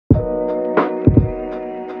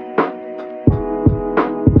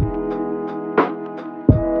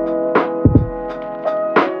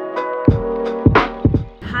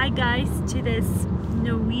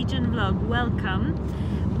vlog,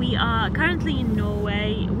 welcome. We are currently in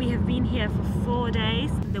Norway. We have been here for 4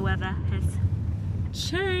 days. The weather has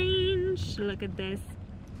changed. Look at this.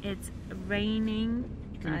 It's raining.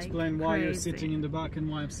 You can explain why you're sitting in the back and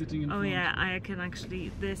why I'm sitting in front. Oh yeah, I can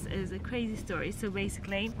actually. This is a crazy story. So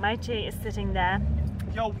basically, Maciej is sitting there.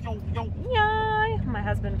 Yo, yo, yo. Yay! My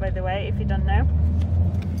husband, by the way, if you don't know.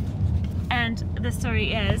 And the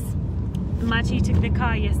story is, Maciej took the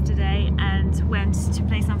car yesterday and went to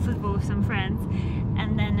play some football with some friends,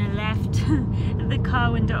 and then left the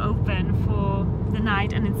car window open for the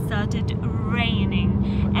night, and it started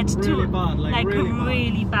raining at really bad,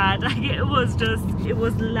 really bad. Like it was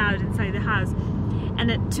loud inside the house. And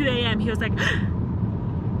at 2 AM he was like,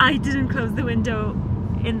 I didn't close the window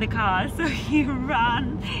in the car, so he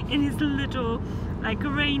ran in his little like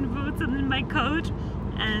rain boots and in my coat,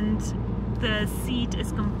 and the seat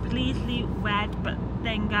is completely wet, but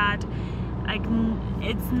thank God like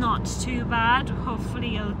it's not too bad.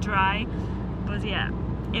 Hopefully it'll dry, but yeah,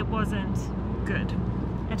 it wasn't good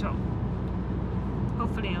at all.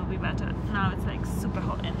 Hopefully it'll be better. Now it's like super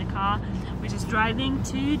hot in the car. We're just driving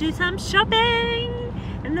to do some shopping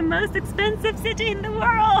in the most expensive city in the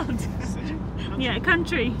world. City? Yeah,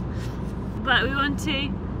 country. But we want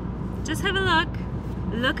to just have a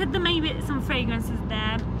look at maybe some fragrances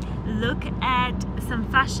there, look at some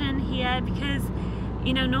fashion here, because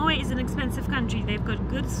you know Norway is an expensive country. They've got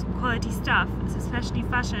good quality stuff, especially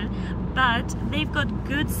fashion, but they've got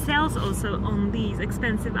good sales also on these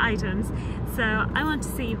expensive items. So I want to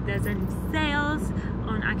see if there's any sales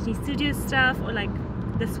on Acne Studio stuff or like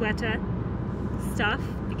the sweater stuff,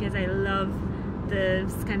 because I love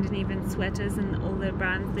the Scandinavian sweaters and all their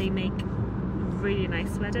brands. They make really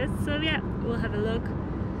nice sweaters. So yeah, we'll have a look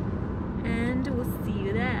and we'll see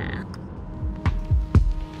you there.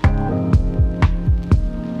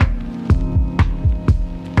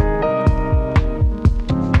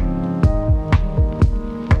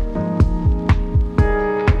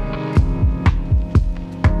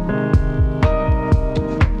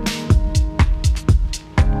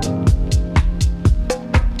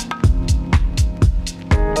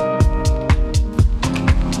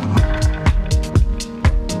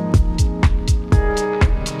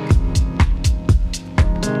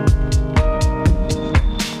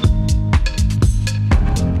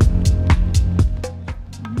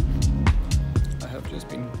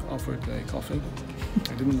 Coffee.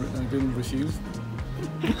 I didn't refuse.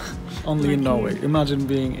 Only in Norway. Imagine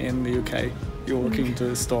being in the UK. You're walking into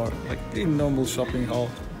a store, like in normal shopping hall,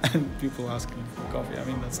 and people asking for coffee. I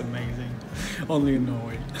mean, that's amazing. Only in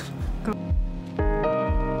Norway.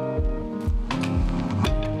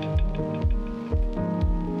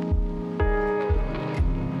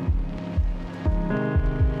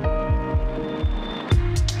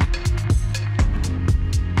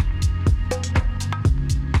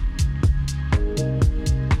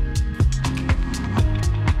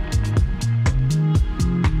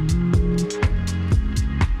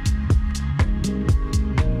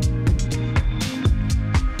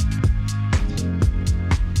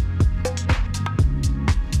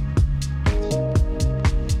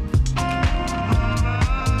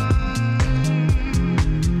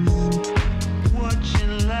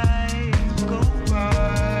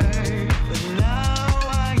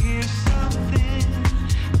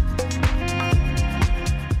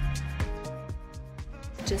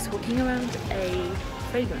 Just walking around a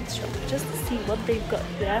fragrance shop just to see what they've got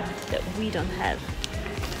there that we don't have,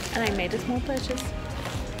 and I made a small purchase.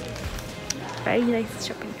 Very nice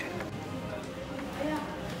shopping trip.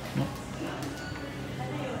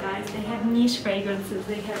 Guys, they have niche fragrances.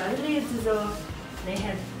 They have Alrezo, they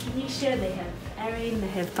have Kinisha, they have Erin, they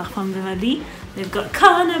have Parfum de Rally, they've got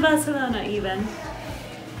Carne Barcelona even.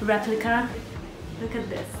 Replica. Look at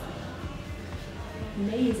this.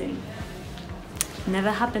 Amazing.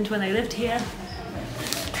 Never happened when I lived here.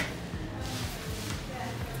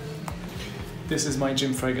 This is my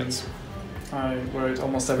gym fragrance. I wear it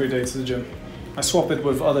almost every day to the gym. I swap it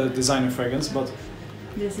with other designer fragrance, but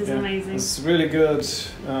this is amazing. It's really good,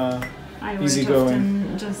 I wear easy it going.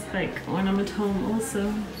 often just like when I'm at home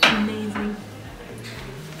also. Amazing.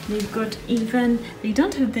 They've got even, they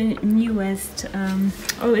don't have the newest,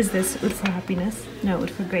 oh, is this Oud for Happiness? No,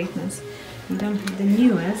 Oud for Greatness. We don't have the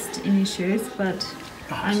newest initials, but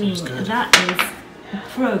I mean, that is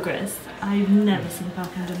progress. I've never seen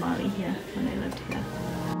Parfum de Mali here when I lived here.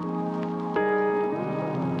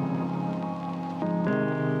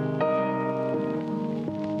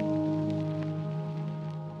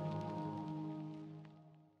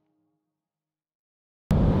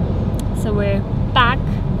 So we're back,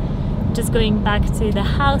 just going back to the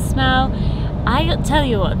house now. I tell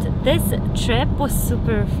you what, this trip was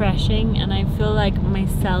super refreshing, and I feel like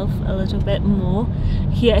myself a little bit more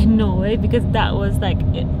here in Norway, because that was like,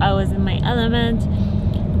 I was in my element,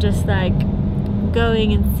 just like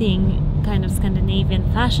going and seeing kind of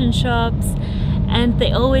Scandinavian fashion shops, and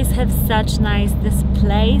they always have such nice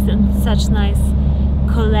displays and such nice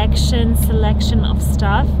selection of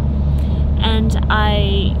stuff. And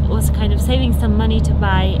I was kind of saving some money to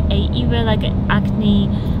buy either like an acne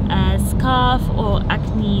scarf or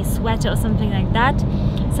acne sweater or something like that.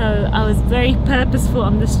 So I was very purposeful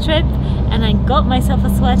on this trip, and I got myself a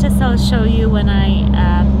sweater, so I'll show you when I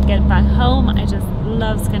get back home. I just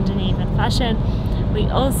love Scandinavian fashion.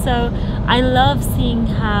 I love seeing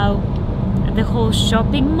how the whole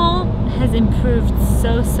shopping mall has improved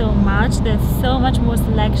so much. There's so much more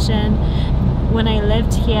selection. When I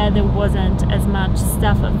lived here, there wasn't as much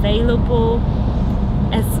stuff available.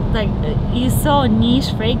 As like you saw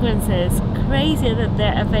niche fragrances, crazy that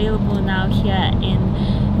they're available now here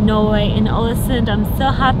in Norway, in Ålesund. I'm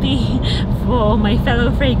so happy for my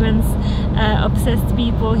fellow fragrance obsessed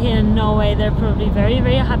people here in Norway. They're probably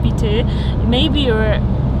very happy too. Maybe you're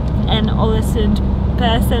an Ålesund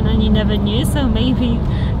person and you never knew, so maybe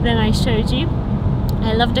then I showed you.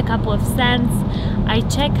 I loved a couple of scents. I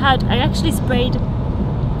actually sprayed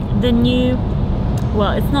the new,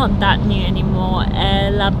 well, it's not that new anymore,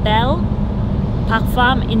 La Belle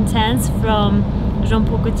Parfum Intense from Jean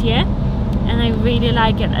Paul Gaultier, and I really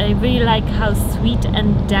like it. I really like how sweet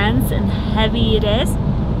and dense and heavy it is.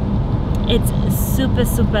 It's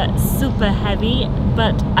super heavy,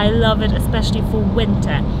 but I love it, especially for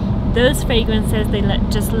winter. Those fragrances, they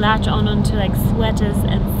just latch onto like sweaters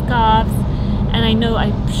and scarves. And I know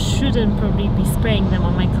I shouldn't probably be spraying them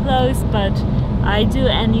on my clothes, but I do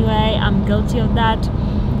anyway. I'm guilty of that.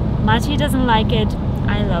 Maciej doesn't like it.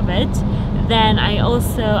 I love it. Then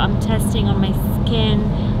I'm testing on my skin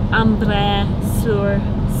Ambre Sur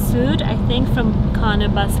Sud, I think, from Carne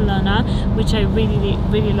Barcelona, which I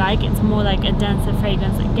really like. It's more like a denser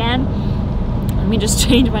fragrance again. Let me just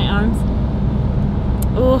change my arms.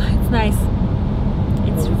 Oh, it's nice.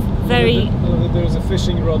 It's very... There's a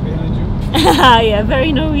fishing rod behind you. Yeah,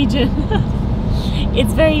 very Norwegian.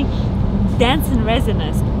 It's very dense and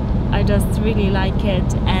resinous. I just really like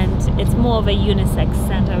it, and it's more of a unisex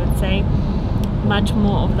scent, I would say. Much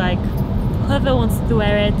more of like, whoever wants to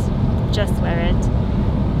wear it, just wear it.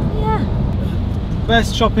 Yeah.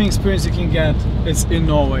 Best shopping experience you can get is in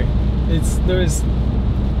Norway. There is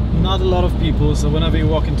not a lot of people, so whenever you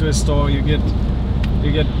walk into a store, you get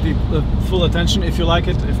the full attention if you like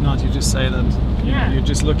it. If not, you just say that you're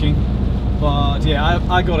just looking. But yeah,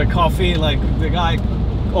 I got a coffee. Like, the guy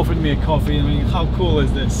offered me a coffee. I mean, how cool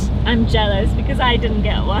is this? I'm jealous because I didn't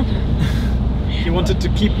get one. He wanted to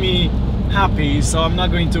keep me happy, so I'm not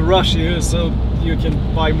going to rush you, so you can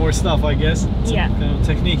buy more stuff, I guess. It's a kind of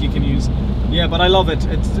technique you can use. Yeah, but I love it.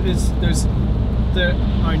 There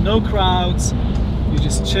are no crowds. You're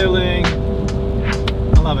just chilling.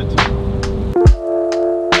 I love it.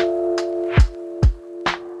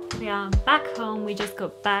 We are back home. We just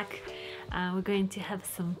got back. We're going to have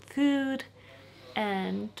some food,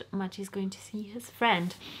 and Maciej's going to see his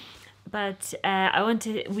friend. But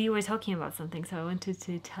we were talking about something, so I wanted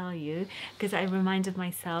to tell you, because I reminded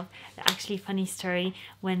myself, actually funny story,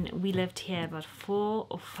 when we lived here about 4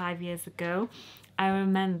 or 5 years ago, I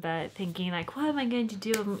remember thinking like, what am I going to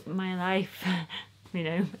do with my life? You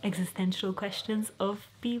know, existential questions of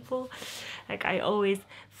people. Like, I always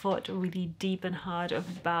thought really deep and hard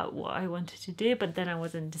about what I wanted to do, but then I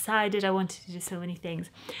wasn't decided. I wanted to do so many things.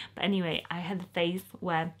 But anyway, I had a phase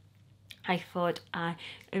where I thought I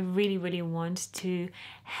really want to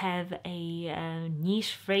have a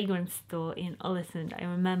niche fragrance store in Ålesund. I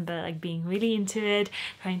remember like being really into it,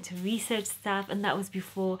 trying to research stuff, and that was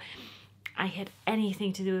before I had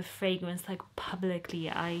anything to do with fragrance, like publicly.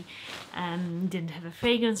 I didn't have a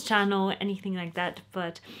fragrance channel, anything like that,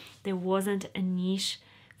 but there wasn't a niche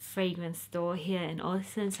fragrance store here in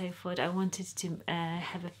Ålesund, so I thought I wanted to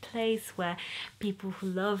have a place where people who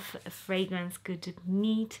love a fragrance could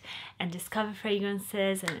meet and discover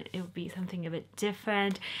fragrances, and it would be something a bit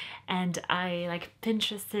different. And I like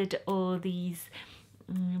Pinterested all these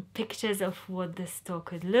pictures of what the store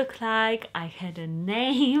could look like. I had a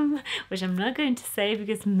name, which I'm not going to say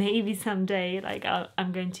because maybe someday like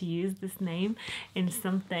I'm going to use this name in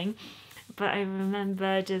something. But I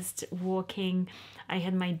remember just walking. I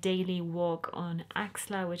had my daily walk on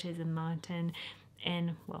Axla, which is a mountain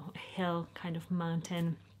in, well, a hill kind of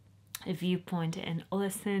mountain, a viewpoint in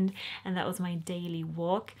Ålesund, and that was my daily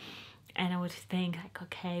walk. and I would think like,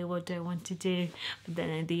 okay, what do I want to do? But then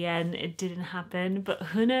in the end it didn't happen. But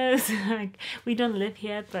who knows? Like, we don't live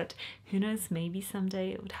here, but who knows, maybe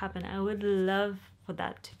someday it would happen. I would love for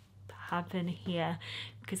that to happen here,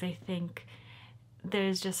 because I think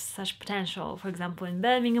there's just such potential. For example, in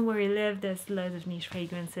Birmingham where we live, there's loads of niche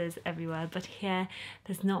fragrances everywhere, but here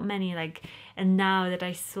there's not many. Like, and now that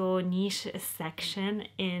I saw niche section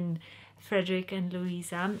in Frederick and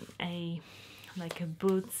Louisa, like a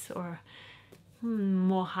Boots, or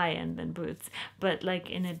more high-end than Boots, but like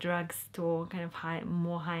in a drugstore, kind of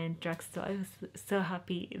more high-end drugstore. I was so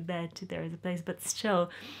happy that there is a place, but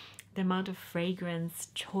still the amount of fragrance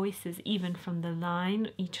choices, even from the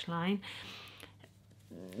line, each line,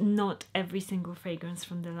 not every single fragrance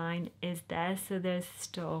from the line is there, so there's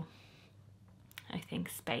still, I think,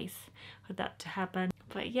 space for that to happen.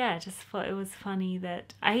 But yeah, I just thought it was funny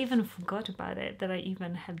that I even forgot about it, that I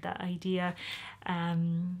even had that idea,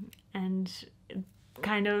 and it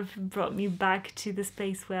kind of brought me back to this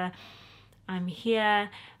place where I'm here.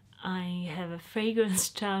 I have a fragrance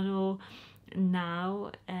channel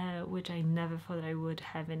now, which I never thought I would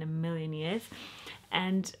have in a million years,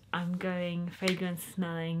 and I'm going fragrance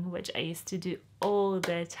smelling, which I used to do all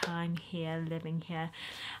the time here, living here.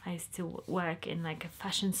 I used to work in like a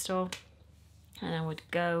fashion store, and I would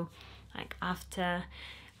go like after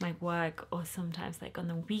my work, or sometimes like on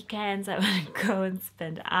the weekends I would go and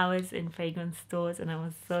spend hours in fragrance stores, and I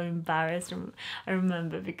was so embarrassed. I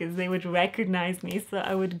remember, because they would recognize me, so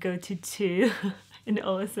I would go to two in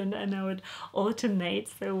Olsen, and I would alternate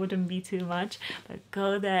so it wouldn't be too much, but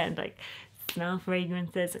go there and like smell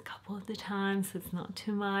fragrances a couple of the times, so it's not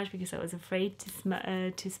too much, because I was afraid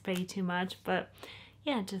to spray too much. But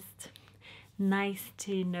yeah, just nice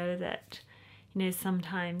to know that, you know,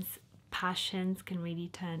 sometimes passions can really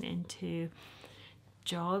turn into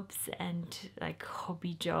jobs, and like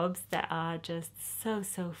hobby jobs that are just so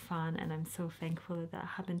fun. And I'm so thankful that that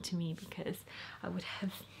happened to me, because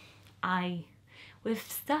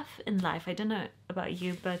with stuff in life, I don't know about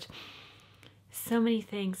you, but so many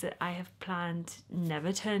things that I have planned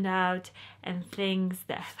never turned out, and things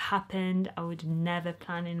that have happened I would never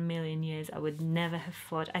plan in a million years. I would never have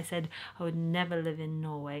thought. I said I would never live in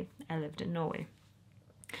Norway. I lived in Norway.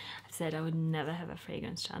 I said I would never have a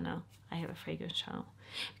fragrance channel. I have a fragrance channel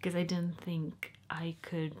because I didn't think I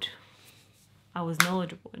was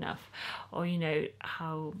knowledgeable enough, or you know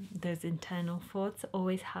how those internal thoughts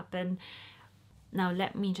always happen. Now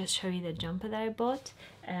let me just show you the jumper that I bought.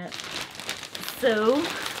 So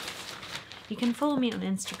you can follow me on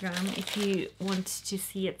Instagram if you want to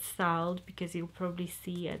see it styled, because you'll probably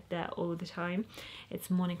see it there all the time. It's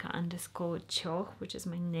Monica_Cho, which is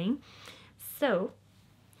my name. So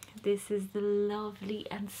this is the lovely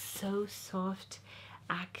and so soft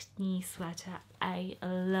Acne sweater. I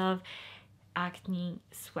love Acne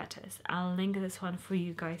sweaters. I'll link this one for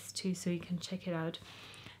you guys too, so you can check it out.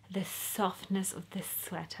 The softness of this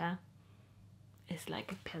sweater is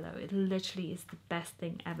like a pillow. It literally is the best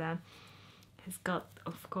thing ever. It's got,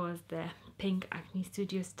 of course, the pink Acne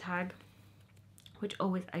Studios tag, which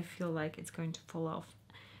always I feel like it's going to fall off,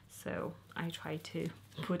 so I try to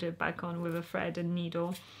put it back on with a thread and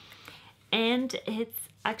needle. And it's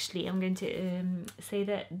actually, I'm going to say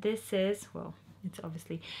that this is, well,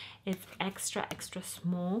 it's extra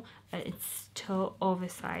small, but it's still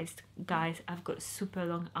oversized. Guys, I've got super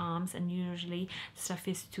long arms, and usually stuff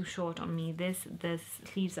is too short on me. The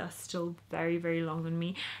sleeves are still very long on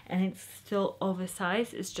me, and it's still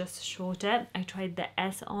oversized. It's just shorter. I tried the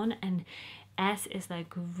S on, and S is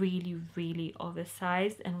like really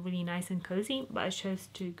oversized and really nice and cozy, but I chose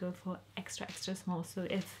to go for extra small. So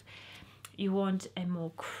if you want a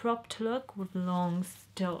more cropped look with long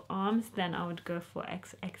still arms, then I would go for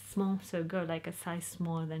XX small. So go like a size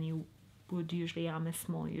smaller than you would usually. I'm a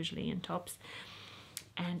small usually in tops,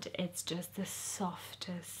 and it's just the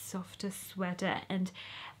softest sweater. And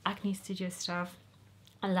Acne Studio stuff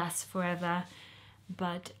lasts forever,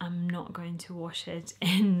 but I'm not going to wash it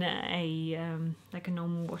in a like a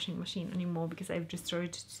normal washing machine anymore, because I've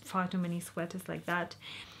destroyed far too many sweaters like that.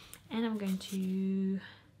 And I'm going to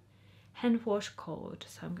hand wash cold,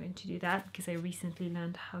 so I'm going to do that because I recently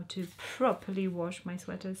learned how to properly wash my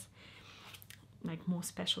sweaters, like more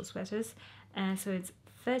special sweaters. So it's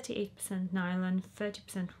 38% nylon,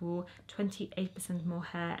 30% wool, 28%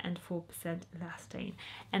 mohair, and 4% elastane.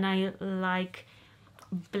 And I like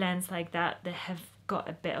blends like that have got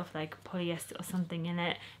a bit of like polyester or something in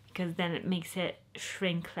it, because then it makes it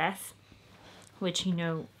shrink less, which you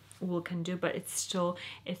know wool can do, but it's super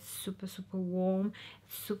warm,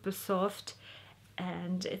 super soft,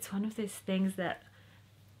 and it's one of those things that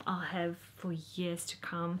I'll have for years to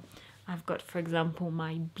come. I've got, for example,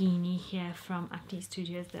 my beanie here from Acne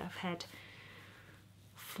Studios that I've had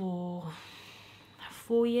for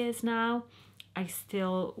 4 years now. I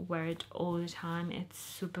still wear it all the time. It's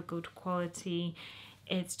super good quality.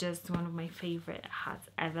 It's just one of my favorite hats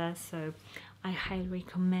ever, so I highly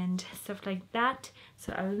recommend stuff like that.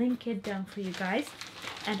 So I'll link it down for you guys.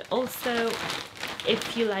 And also,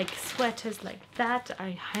 if you like sweaters like that,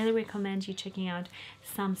 I highly recommend you checking out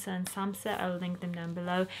Samsa and Samsa. I'll link them down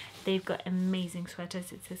below. They've got amazing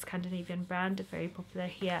sweaters. It's a Scandinavian brand, very popular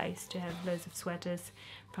here. I used to have loads of sweaters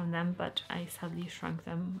from them, but I sadly shrunk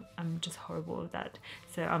them. I'm just horrible at that.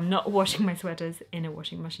 So I'm not washing my sweaters in a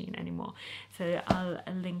washing machine anymore. So I'll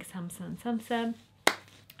link Samsa and Samsa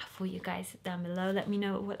for you guys down below. Let me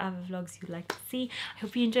know what other vlogs you'd like to see. I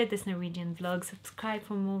hope you enjoyed this Norwegian vlog. Subscribe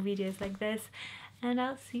for more videos like this, and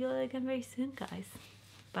I'll see you all again very soon, guys.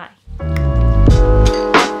 Bye.